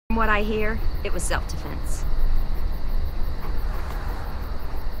From what I hear, it was self-defense.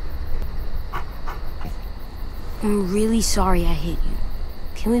 I'm really sorry I hit you.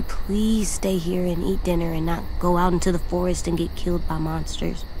 Can we please stay here and eat dinner and not go out into the forest and get killed by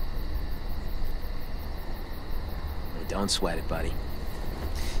monsters? Hey, don't sweat it, buddy.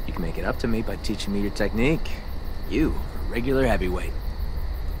 You can make it up to me by teaching me your technique. You are a regular heavyweight.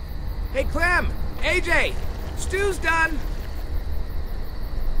 Hey, Clem! AJ! Stew's done!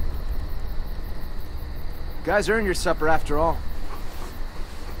 You guys earned your supper after all.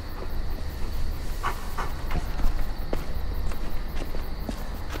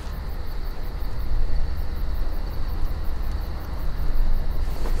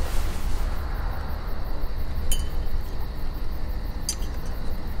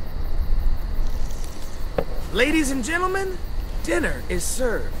 Ladies and gentlemen, dinner is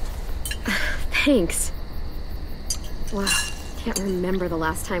served. Thanks. Wow, can't remember the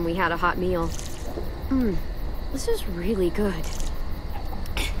last time we had a hot meal. This is really good.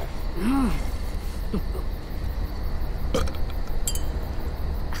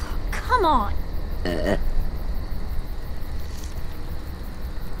 Come on!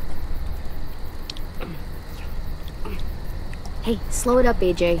 Hey, slow it up,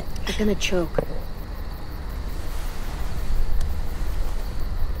 AJ. You're gonna choke.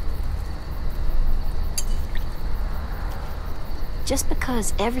 Just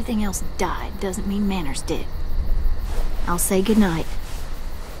because everything else died doesn't mean manners did. I'll say goodnight.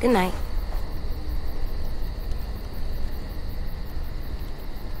 Good night.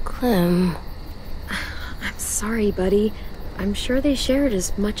 Clem... I'm sorry, buddy. I'm sure they shared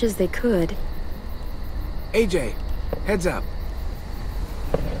as much as they could. AJ, heads up.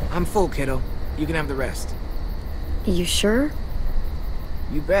 I'm full, kiddo. You can have the rest. You sure?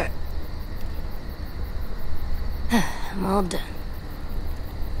 You bet. I'm all done.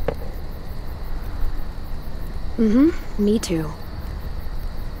 Me too.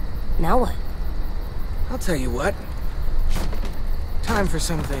 Now what? I'll tell you what. Time for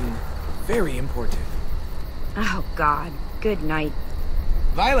something very important. Oh, God. Good night.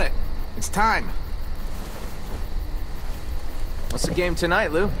 Violet, it's time. What's the game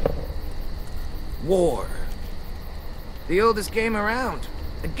tonight, Lou? War. The oldest game around.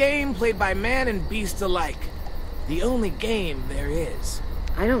 A game played by man and beast alike. The only game there is.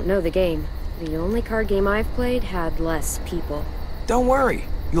 I don't know the game. The only card game I've played had less people. Don't worry.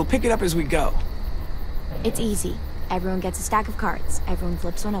 You'll pick it up as we go. It's easy. Everyone gets a stack of cards. Everyone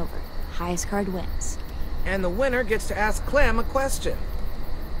flips one over. Highest card wins. And the winner gets to ask Clem a question.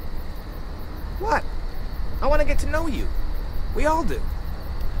 What? I want to get to know you. We all do.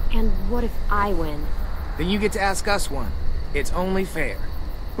 And what if I win? Then you get to ask us one. It's only fair.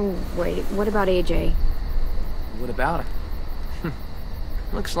 Oh, wait, what about AJ? What about him?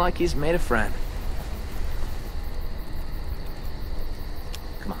 Looks like he's made a friend.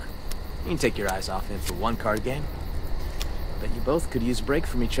 Come on. You can take your eyes off him for one card game. Bet you both could use a break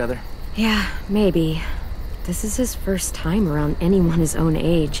from each other. Yeah, maybe. This is his first time around anyone his own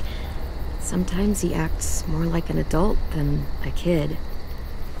age. Sometimes he acts more like an adult than a kid.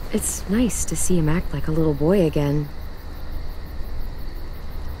 It's nice to see him act like a little boy again.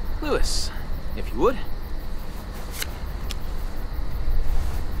 Lewis, if you would.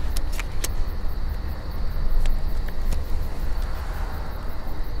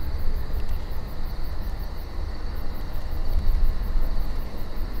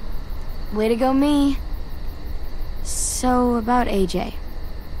 Way to go, me. So, about AJ.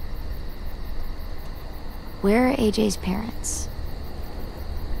 Where are AJ's parents?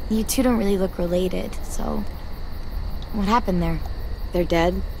 You two don't really look related, so... What happened there? They're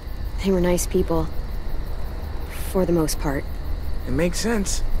dead. They were nice people. For the most part. It makes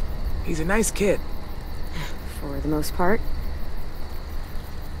sense. He's a nice kid. For the most part.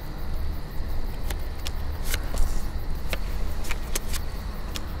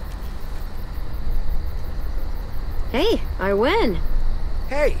 Hey, I win!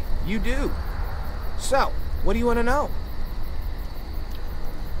 Hey, you do. So, what do you want to know?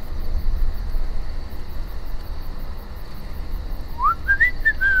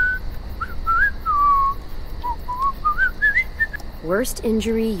 Worst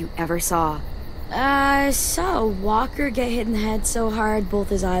injury you ever saw? I saw a walker get hit in the head so hard both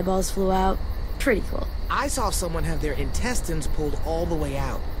his eyeballs flew out. Pretty cool. I saw someone have their intestines pulled all the way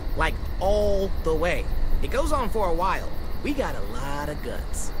out. Like, all the way. It goes on for a while. We got a lot of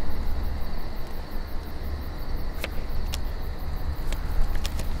guts.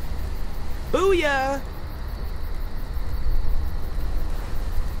 Booyah!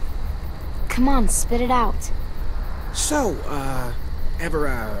 Come on, spit it out. So,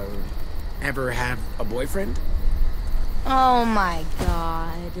 Ever have a boyfriend? Oh my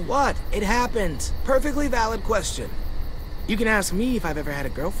god. What? It happened. Perfectly valid question. You can ask me if I've ever had a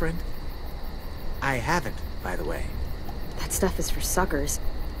girlfriend. I haven't, by the way. That stuff is for suckers.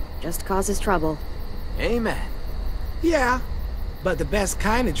 Just causes trouble. Amen. Yeah, but the best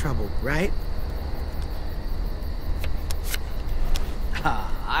kind of trouble, right?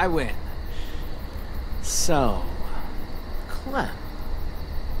 Ha, I win. So, Clem,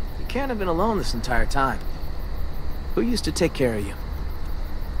 you can't have been alone this entire time. Who used to take care of you?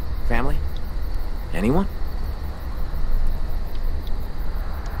 Family? Anyone?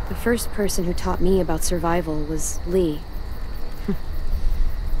 The first person who taught me about survival was Lee.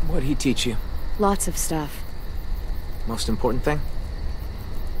 What'd he teach you? Lots of stuff. Most important thing?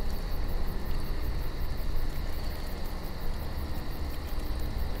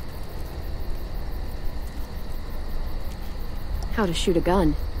 How to shoot a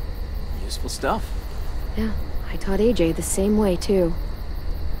gun. Useful stuff. Yeah, I taught AJ the same way, too.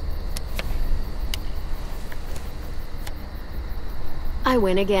 I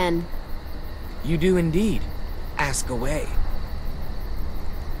win again. You do indeed. Ask away.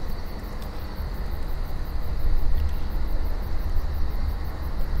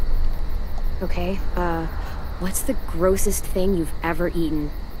 Okay, what's the grossest thing you've ever eaten?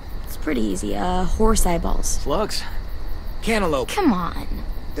 It's pretty easy. Horse eyeballs. Slugs? Cantaloupe. Come on.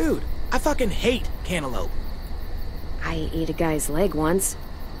 Dude, I fucking hate cantaloupe. I ate a guy's leg once.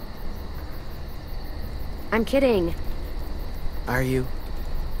 I'm kidding. Are you?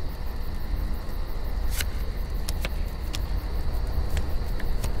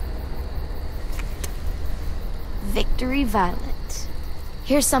 Victory Violet.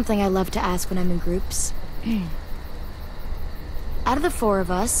 Here's something I love to ask when I'm in groups. Out of the four of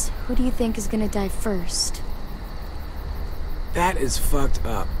us, who do you think is gonna die first? That is fucked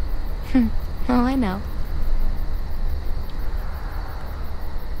up. Oh, I know.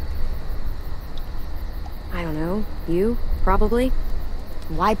 I don't know. You? Probably?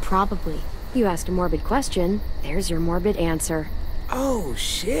 Why probably? You asked a morbid question. There's your morbid answer. Oh,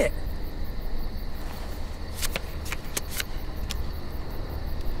 shit.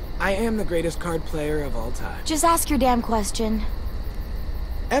 I am the greatest card player of all time. Just ask your damn question.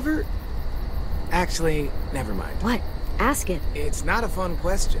 Ever? Actually, never mind. What? Ask it. It's not a fun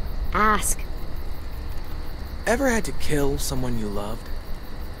question. Ask. Ever had to kill someone you loved?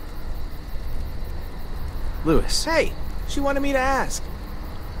 Lewis. Hey, she wanted me to ask.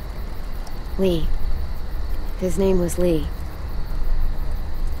 Lee. His name was Lee.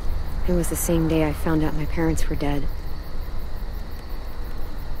 It was the same day I found out my parents were dead.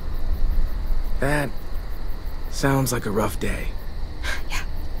 That sounds like a rough day. Yeah.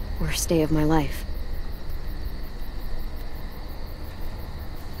 Worst day of my life.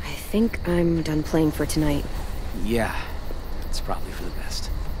 I think I'm done playing for tonight. Yeah, it's probably for the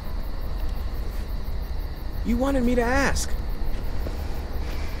best. You wanted me to ask.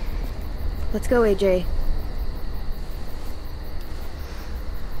 Let's go, AJ.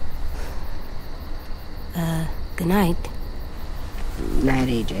 Good night. Night,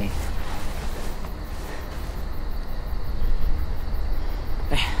 AJ.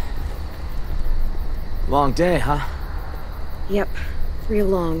 Long day, huh? Yep. Real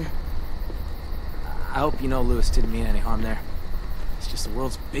long. I hope you know Lewis didn't mean any harm there. He's just the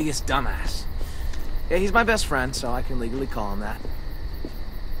world's biggest dumbass. Yeah, he's my best friend, so I can legally call him that.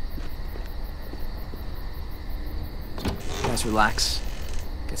 You guys relax.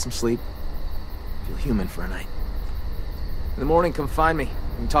 Get some sleep. Feel human for a night. In the morning, come find me.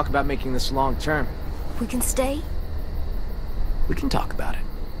 We can talk about making this long term. We can stay? We can talk about it.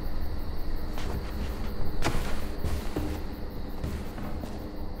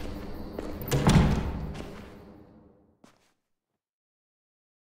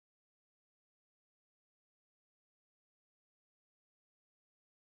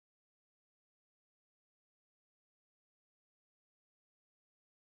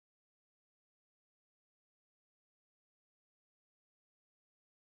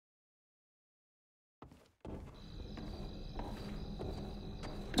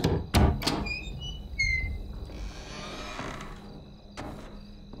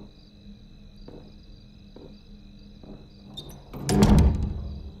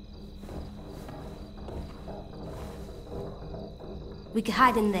 We could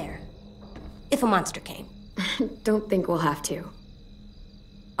hide in there. If a monster came. Don't think we'll have to.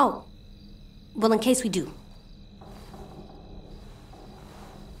 Oh. Well, in case we do.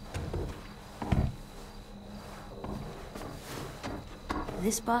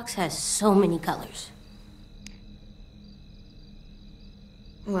 This box has so many colors.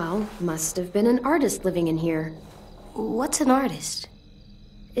 Well, must have been an artist living in here. What's an artist?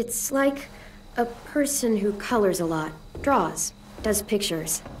 It's like a person who colors a lot, draws, does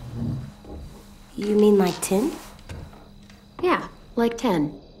pictures. You mean like 10? Yeah, like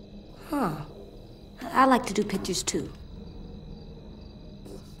 10. Huh. I like to do pictures too.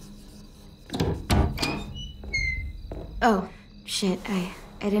 Oh, shit. I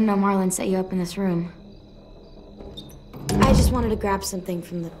didn't know Marlon set you up in this room. I just wanted to grab something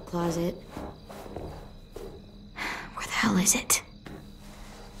from the closet. Where the hell is it?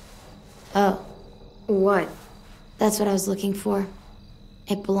 Oh. What? That's what I was looking for.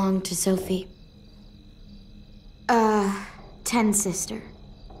 It belonged to Sophie. 10's sister.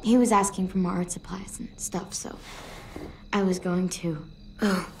 He was asking for more art supplies and stuff, so I was going to.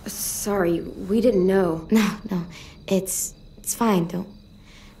 Oh, sorry, we didn't know. No, it's fine. Don't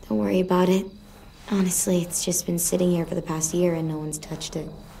worry about it. Honestly, it's just been sitting here for the past year and no one's touched it.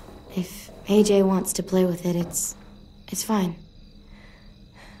 If AJ wants to play with it, it's fine.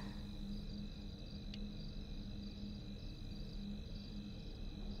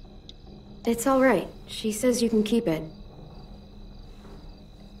 It's all right. She says you can keep it.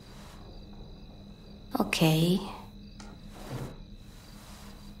 Okay.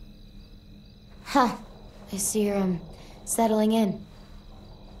 Huh. I see you're, settling in.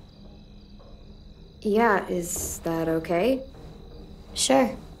 Yeah, is that okay?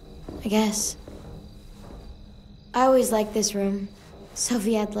 Sure. I guess. I always liked this room.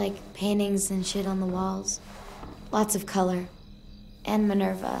 Sophie had, like, paintings and shit on the walls. Lots of color. And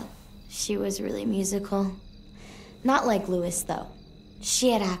Minerva. She was really musical. Not like Louis, though.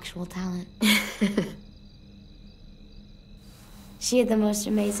 She had actual talent. She had the most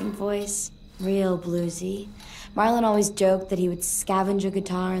amazing voice. Real bluesy. Marlon always joked that he would scavenge a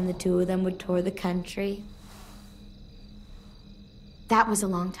guitar and the two of them would tour the country. That was a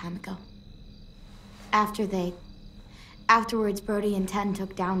long time ago. Afterwards, Brody and 10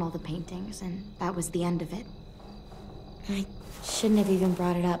 took down all the paintings, and that was the end of it. I shouldn't have even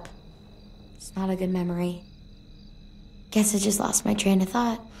brought it up. It's not a good memory. Guess I just lost my train of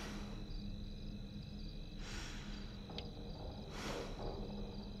thought.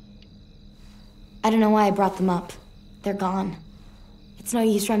 I don't know why I brought them up. They're gone. It's no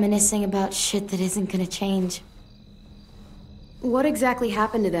use reminiscing about shit that isn't gonna change. What exactly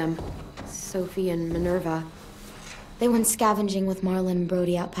happened to them? Sophie and Minerva. They went scavenging with Marlon and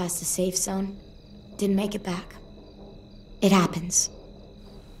Brody out past the safe zone. Didn't make it back. It happens.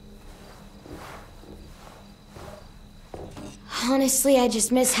 Honestly, I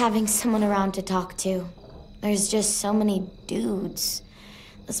just miss having someone around to talk to. There's just so many dudes.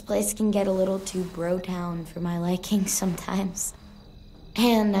 This place can get a little too bro-town for my liking sometimes.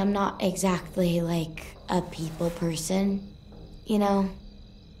 And I'm not exactly, like, a people person. You know?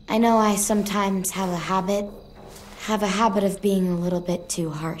 I know I sometimes have a habit of being a little bit too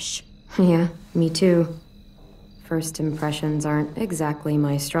harsh. Yeah, me too. First impressions aren't exactly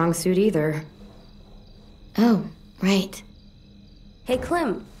my strong suit either. Oh, right. Hey,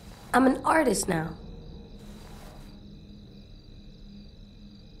 Clem, I'm an artist now.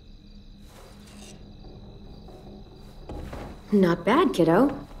 Not bad,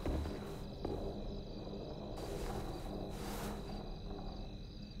 kiddo.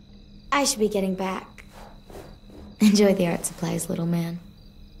 I should be getting back. Enjoy the art supplies, little man.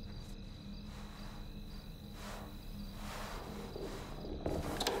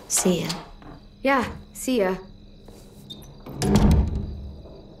 See ya. Yeah, see ya.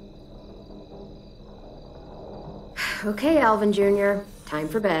 Okay, Alvin Jr., time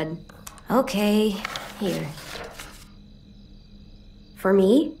for bed. Okay, here. For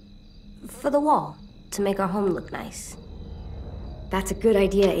me? For the wall, to make our home look nice. That's a good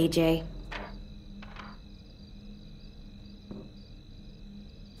idea, AJ.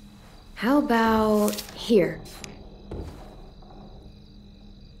 How about here?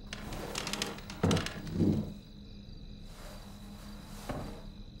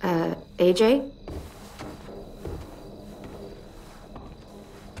 AJ?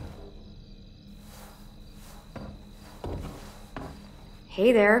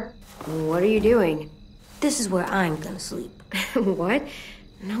 Hey there. What are you doing? This is where I'm gonna sleep. What?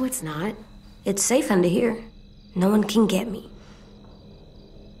 No, it's not. It's safe under here. No one can get me.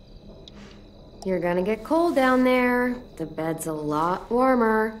 You're gonna get cold down there. The bed's a lot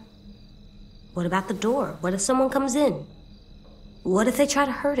warmer. What about the door? What if someone comes in? What if they try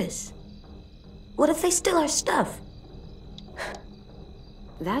to hurt us? What if they steal our stuff?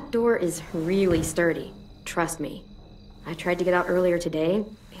 That door is really sturdy. Trust me. I tried to get out earlier today.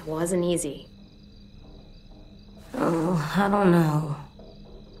 It wasn't easy. Oh, I don't know.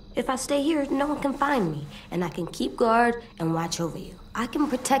 If I stay here, no one can find me, and I can keep guard and watch over you. I can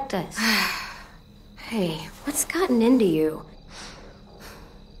protect us. Hey, what's gotten into you?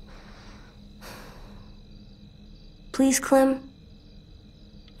 Please, Clem.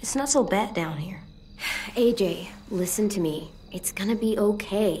 It's not so bad down here. AJ, listen to me. It's gonna be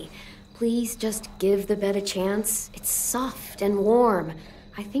okay. Please just give the bed a chance. It's soft and warm.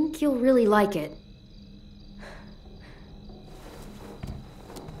 I think you'll really like it.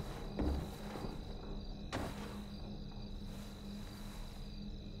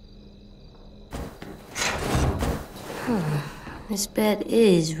 This bed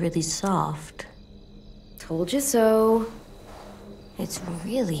is really soft. Told you so. It's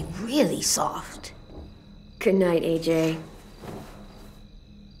really, really soft. Good night, AJ.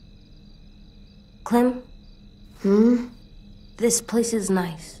 Clem? Hmm? This place is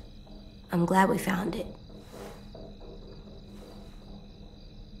nice. I'm glad we found it.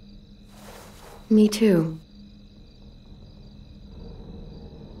 Me too.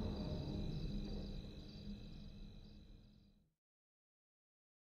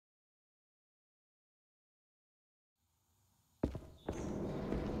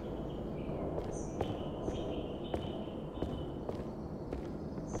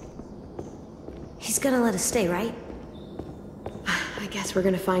 He's gonna let us stay, right? I guess we're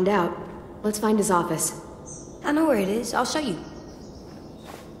gonna find out. Let's find his office. I know where it is. I'll show you.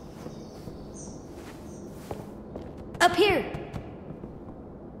 Up here!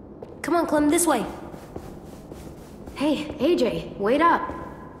 Come on, Clem, this way. Hey, AJ, wait up.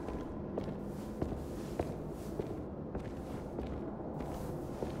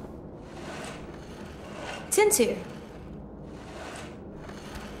 Tin's here.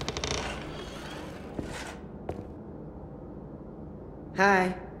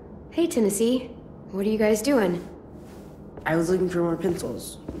 Hi. Hey, Tennessee. What are you guys doing? I was looking for more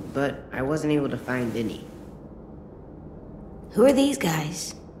pencils, but I wasn't able to find any. Who are these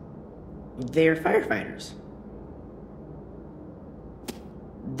guys? They're firefighters.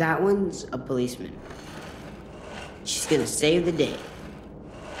 That one's a policeman. She's gonna save the day.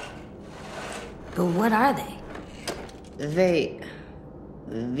 But what are they?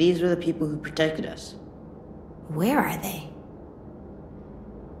 These were the people who protected us. Where are they?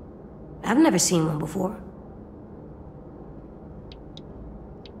 I've never seen one before.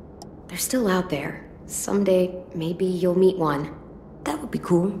 They're still out there. Someday, maybe you'll meet one. That would be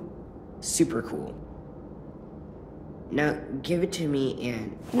cool. Super cool. Now, give it to me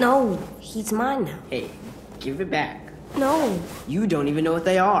and... No, he's mine now. Hey, give it back. No. You don't even know what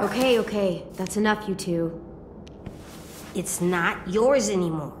they are. Okay. That's enough, you two. It's not yours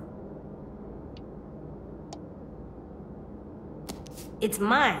anymore. It's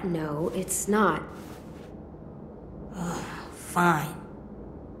mine. No, it's not. Fine.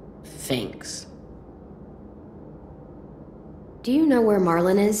 Thanks. Do you know where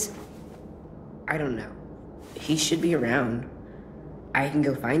Marlon is? I don't know. He should be around. I can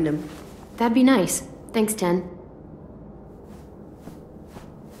go find him. That'd be nice. Thanks, Ten.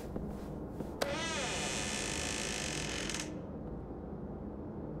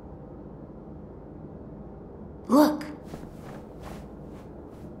 Look.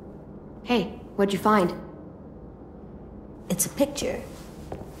 Hey, what'd you find? It's a picture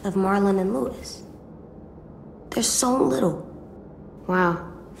of Marlon and Lewis. They're so little.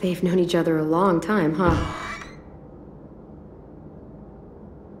 Wow, they've known each other a long time, huh?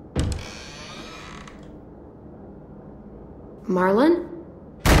 Marlon?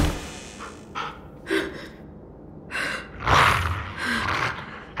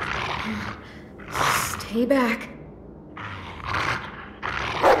 Stay back.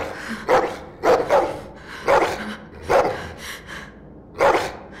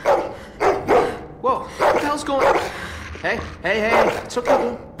 Whoa, what the hell's going on? Hey, it's okay,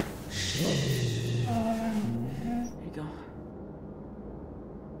 dude. There you go.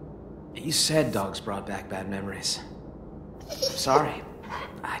 You said dogs brought back bad memories. I'm sorry.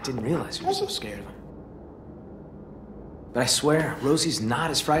 I didn't realize you were so scared of them. But I swear, Rosie's not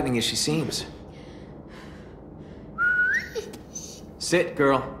as frightening as she seems. Sit,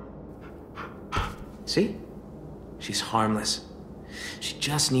 girl. See? She's harmless. She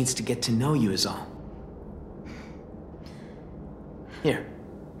just needs to get to know you is all. Here,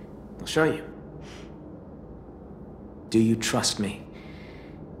 I'll show you. Do you trust me?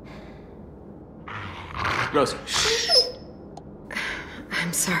 Rosie, shh.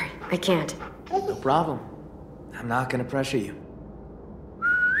 I'm sorry, I can't. No problem. I'm not gonna pressure you.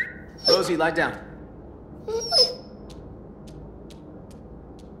 Rosie, lie down.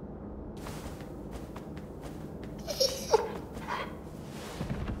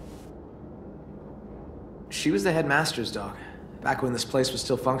 She was the headmaster's dog, back when this place was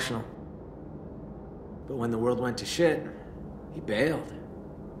still functional. But when the world went to shit, he bailed.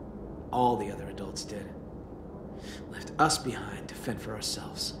 All the other adults did. Left us behind to fend for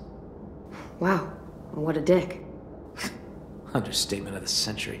ourselves. Wow, what a dick. Understatement of the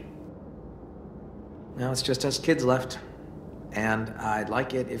century. Now it's just us kids left. And I'd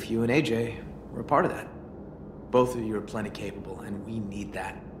like it if you and AJ were a part of that. Both of you are plenty capable, and we need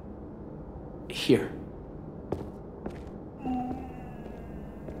that. Here.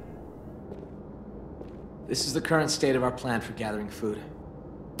 This is the current state of our plan for gathering food.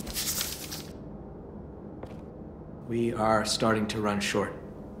 We are starting to run short.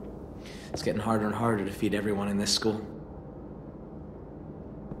 It's getting harder and harder to feed everyone in this school.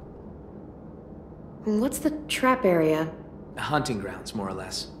 What's the trap area? Hunting grounds, more or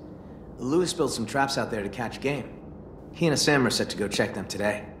less. Lewis built some traps out there to catch game. He and Sam are set to go check them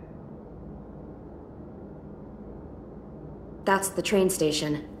today. That's the train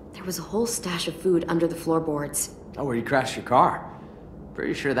station. There was a whole stash of food under the floorboards. Oh, where you crashed your car.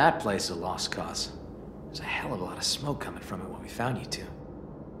 Pretty sure that place is a lost cause. There's a hell of a lot of smoke coming from it when we found you two.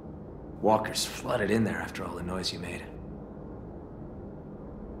 Walkers flooded in there after all the noise you made.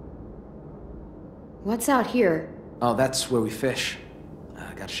 What's out here? Oh, that's where we fish.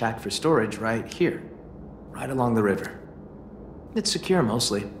 Got a shack for storage right here. Right along the river. It's secure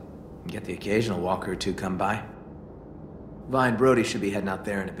mostly. You get the occasional walker or two come by. Vi and Brody should be heading out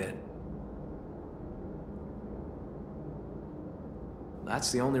there in a bit.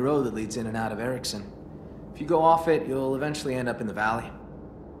 That's the only road that leads in and out of Erickson. If you go off it, you'll eventually end up in the valley.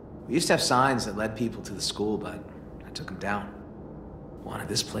 We used to have signs that led people to the school, but I took them down. Wanted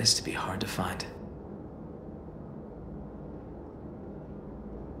this place to be hard to find.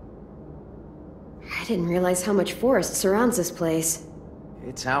 I didn't realize how much forest surrounds this place.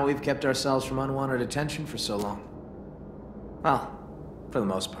 It's how we've kept ourselves from unwanted attention for so long. Well, for the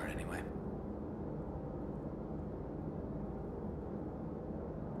most part, anyway.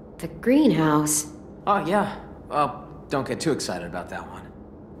 The greenhouse. Oh, yeah. Well, don't get too excited about that one.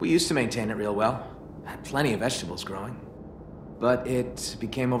 We used to maintain it real well. Had plenty of vegetables growing. But it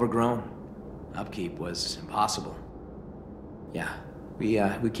became overgrown. Upkeep was impossible. Yeah,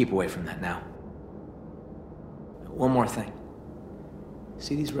 we keep away from that now. One more thing.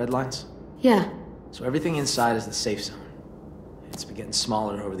 See these red lines? Yeah. So everything inside is the safe zone. It's been getting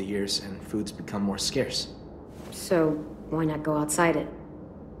smaller over the years, and food's become more scarce. So, why not go outside it?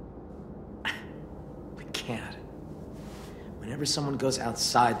 We can't. Whenever someone goes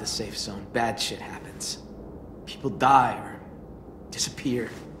outside the safe zone, bad shit happens. People die or disappear.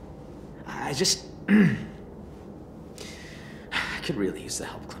 I just... I could really use the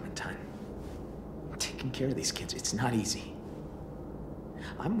help, Clementine. Taking care of these kids, it's not easy.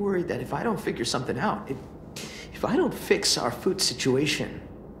 I'm worried that if I don't figure something out, if I don't fix our food situation,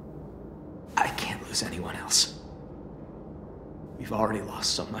 I can't lose anyone else. We've already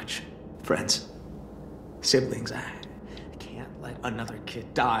lost so much. Friends, siblings, I can't let another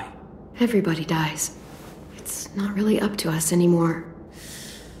kid die. Everybody dies. It's not really up to us anymore.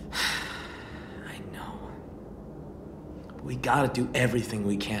 I know. But we gotta do everything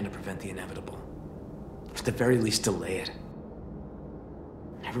we can to prevent the inevitable. At the very least, delay it.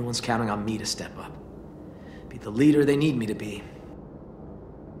 Everyone's counting on me to step up. Be the leader they need me to be.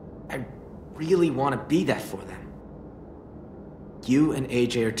 I really want to be that for them. You and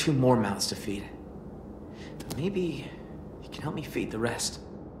AJ are two more mouths to feed. But maybe you can help me feed the rest.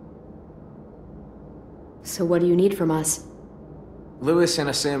 So what do you need from us? Lewis and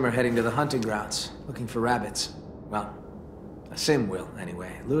Asim are heading to the hunting grounds, looking for rabbits. Well, Asim will,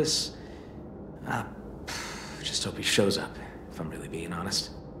 anyway. Lewis... just hope he shows up, if I'm really being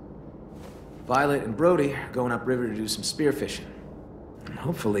honest. Violet and Brody are going upriver to do some spearfishing. And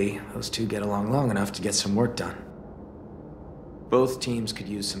hopefully, those two get along long enough to get some work done. Both teams could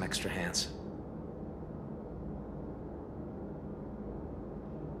use some extra hands.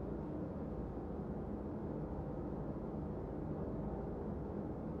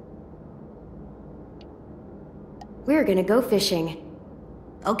 We're gonna go fishing.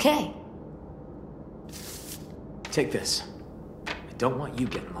 Okay. Take this. I don't want you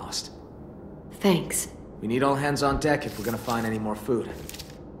getting lost. Thanks. We need all hands on deck if we're gonna find any more food.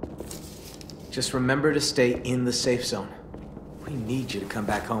 Just remember to stay in the safe zone. We need you to come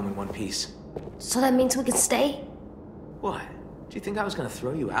back home in one piece. So that means we can stay? What? Do you think I was gonna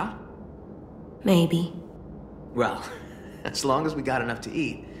throw you out? Maybe. Well, as long as we got enough to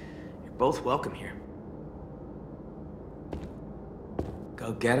eat, you're both welcome here.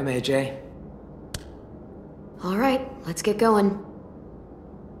 Go get him, AJ. All right, let's get going.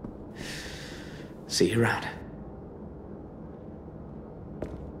 See you around.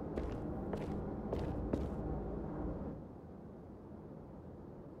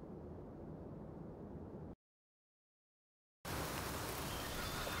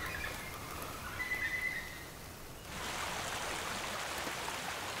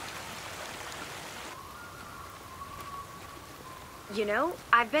 You know,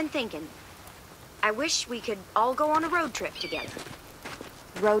 I've been thinking. I wish we could all go on a road trip together.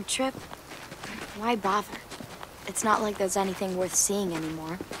 Road trip? Why bother? It's not like there's anything worth seeing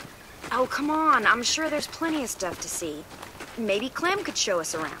anymore. Oh, come on. I'm sure there's plenty of stuff to see. Maybe Clem could show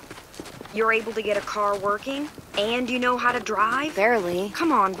us around. You're able to get a car working, and you know how to drive? Barely.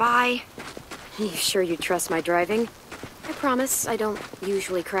 Come on, Vi. You sure you trust my driving? I promise I don't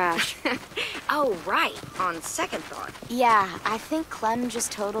usually crash. Oh, right. On second thought. Yeah, I think Clem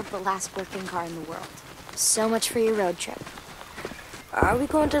just totaled the last working car in the world. So much for your road trip. Are we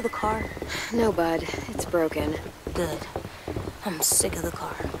going to the car? No, bud. It's broken. Good. I'm sick of the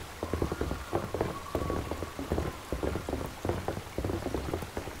car.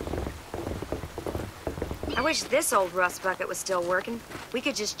 I wish this old rust bucket was still working. We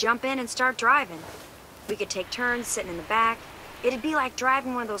could just jump in and start driving. We could take turns sitting in the back. It'd be like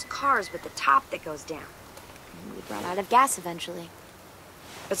driving one of those cars with the top that goes down. We'd run out of gas eventually.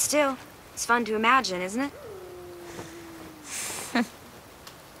 But still, it's fun to imagine, isn't it?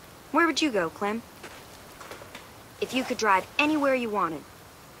 Where would you go, Clem? If you could drive anywhere you wanted.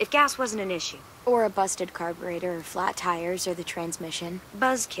 If gas wasn't an issue. Or a busted carburetor, or flat tires, or the transmission.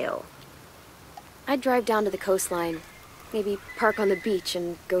 Buzzkill. I'd drive down to the coastline. Maybe park on the beach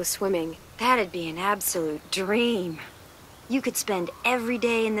and go swimming. That'd be an absolute dream. You could spend every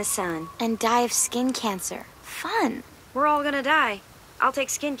day in the sun. And die of skin cancer. Fun. We're all gonna die. I'll take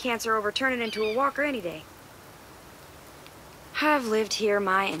skin cancer over turning into a walker any day. I've lived here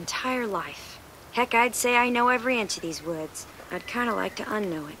my entire life. Heck, I'd say I know every inch of these woods. I'd kind of like to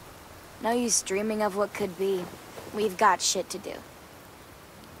unknow it. No use dreaming of what could be. We've got shit to do.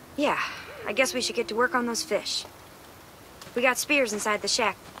 Yeah, I guess we should get to work on those fish. We got spears inside the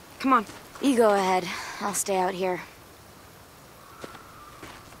shack. Come on. You go ahead. I'll stay out here.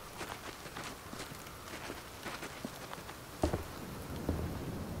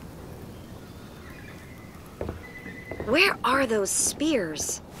 Where are those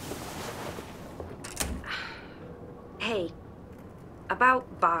spears? Hey, about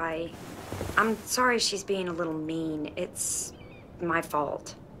Vi. I'm sorry she's being a little mean. It's my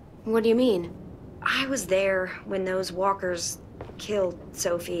fault. What do you mean? I was there when those walkers killed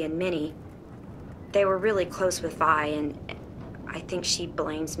Sophie and Minnie. They were really close with Vi, and I think she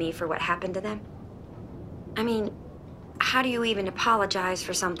blames me for what happened to them. I mean, how do you even apologize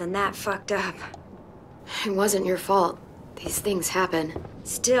for something that fucked up? It wasn't your fault. These things happen.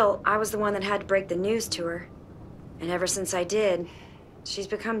 Still, I was the one that had to break the news to her. And ever since I did, she's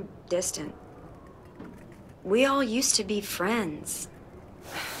become distant. We all used to be friends.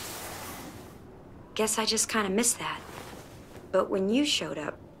 Guess I just kind of missed that. But when you showed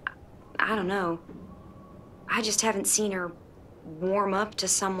up, I don't know. I just haven't seen her warm up to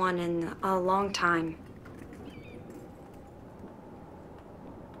someone in a long time.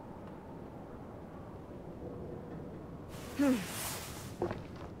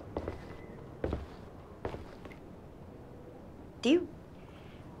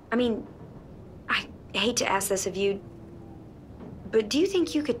 I hate to ask this of you, but do you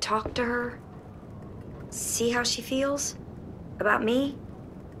think you could talk to her? See how she feels? About me?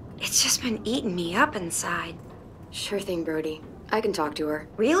 It's just been eating me up inside. Sure thing, Brody. I can talk to her.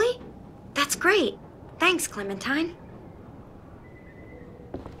 Really? That's great. Thanks, Clementine.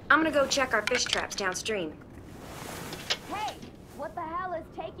 I'm gonna go check our fish traps downstream. Hey, what the hell is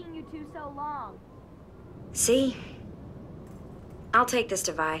taking you two so long? See? I'll take this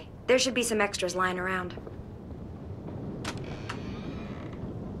to Vi. There should be some extras lying around.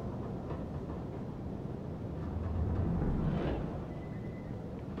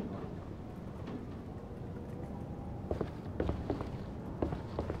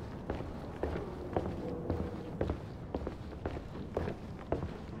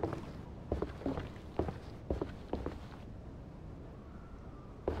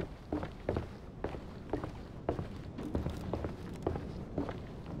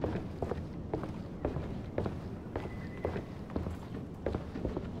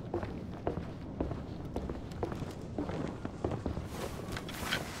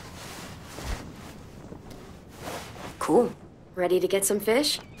 Cool. Ready to get some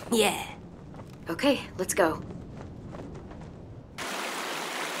fish? Yeah. Okay, let's go.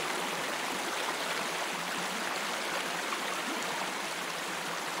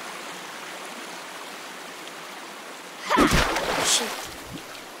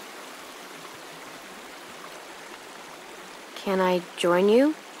 Can I join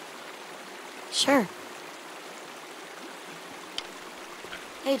you? Sure.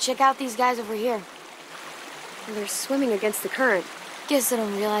 Hey, check out these guys over here. They're swimming against the current. Guess they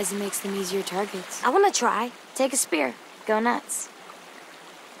don't realize it makes them easier targets. I want to try. Take a spear. Go nuts.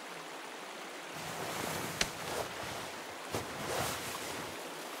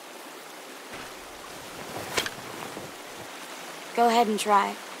 Go ahead and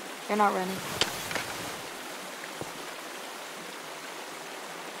try. You're not running.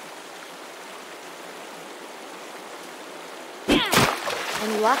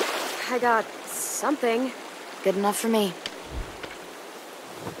 Any luck? I got something. Good enough for me.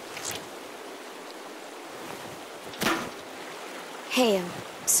 Hey, I'm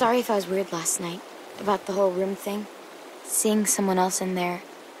sorry if I was weird last night about the whole room thing. Seeing someone else in there,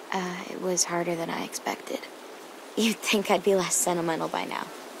 it was harder than I expected. You'd think I'd be less sentimental by now.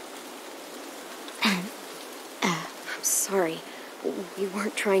 I'm sorry. We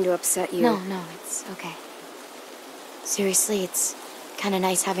weren't trying to upset you. No, it's okay. Seriously, it's kind of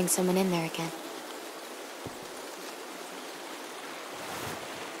nice having someone in there again.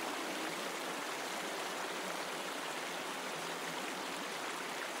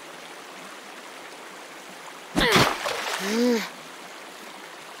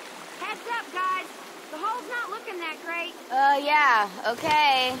 Heads up, guys. The hole's not looking that great. Yeah,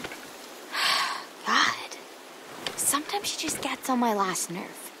 okay. God. Sometimes she just gets on my last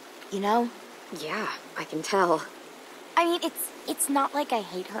nerve, you know? Yeah, I can tell. I mean, it's not like I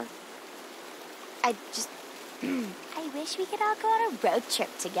hate her. I just... I wish we could all go on a road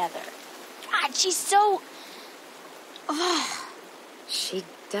trip together. God, she's so... She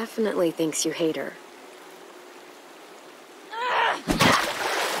definitely thinks you hate her.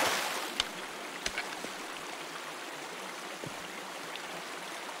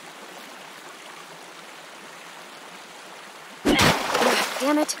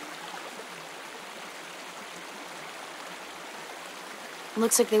 Damn it.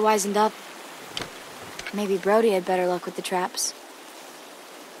 Looks like they wisened up. Maybe Brody had better luck with the traps.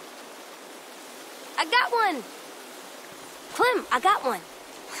 I got one! Clem, I got one.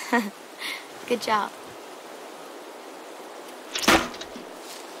 Good job.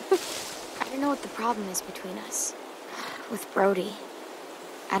 I don't know what the problem is between us. With Brody.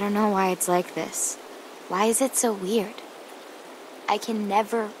 I don't know why it's like this. Why is it so weird? I can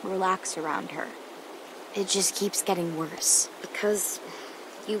never relax around her. It just keeps getting worse. Because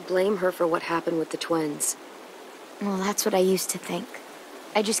you blame her for what happened with the twins. Well, that's what I used to think.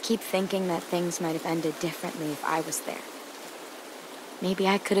 I just keep thinking that things might have ended differently if I was there. Maybe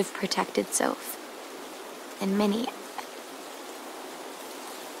I could have protected Soph. And Minnie.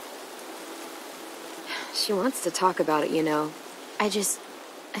 She wants to talk about it, you know. I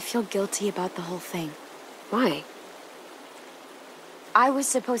feel guilty about the whole thing. Why? I was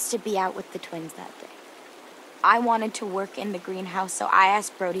supposed to be out with the twins that day. I wanted to work in the greenhouse, so I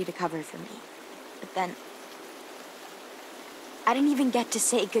asked Brody to cover for me. But then... I didn't even get to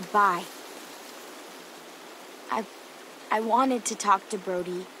say goodbye. I wanted to talk to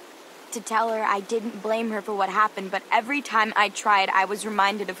Brody, to tell her I didn't blame her for what happened, but every time I tried, I was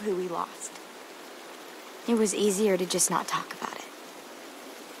reminded of who we lost. It was easier to just not talk about it.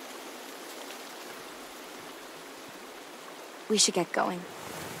 We should get going.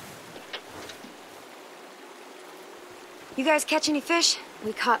 You guys catch any fish?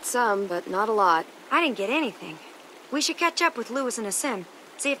 We caught some, but not a lot. I didn't get anything. We should catch up with Lewis and Asim,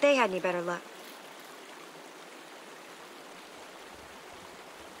 see if they had any better luck.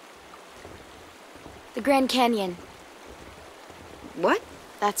 The Grand Canyon. What?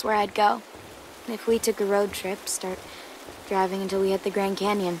 That's where I'd go. If we took a road trip, start driving until we hit the Grand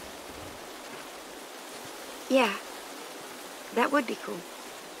Canyon. Yeah. That would be cool.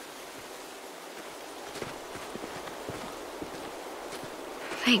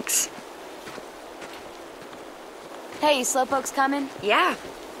 Thanks. Hey, Slowpoke's coming? Yeah,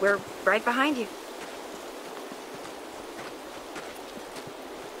 we're right behind you.